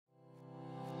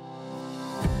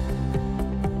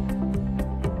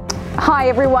Hi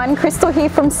everyone, Crystal here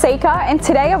from Seeker, and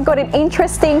today I've got an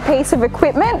interesting piece of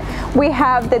equipment. We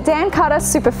have the Dancutter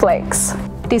Superflex.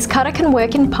 This cutter can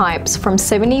work in pipes from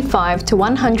 75 to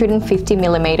 150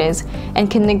 millimeters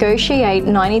and can negotiate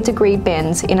 90-degree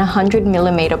bends in a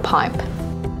 100mm pipe.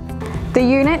 The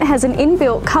unit has an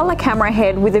inbuilt colour camera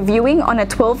head with a viewing on a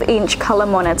 12-inch colour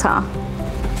monitor.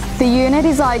 The unit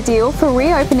is ideal for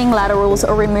reopening laterals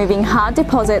or removing hard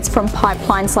deposits from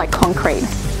pipelines like concrete.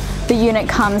 The unit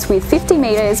comes with 50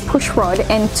 meters push rod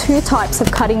and 2 types of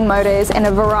cutting motors and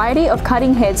a variety of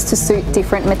cutting heads to suit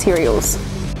different materials.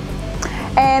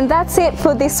 And that's it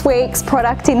for this week's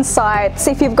Product Insights.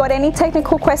 If you've got any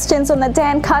technical questions on the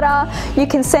Dancutter, you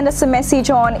can send us a message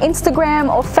on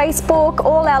Instagram or Facebook.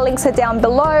 All our links are down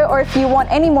below, or if you want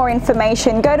any more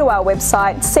information, go to our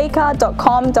website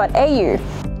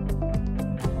seeker.com.au.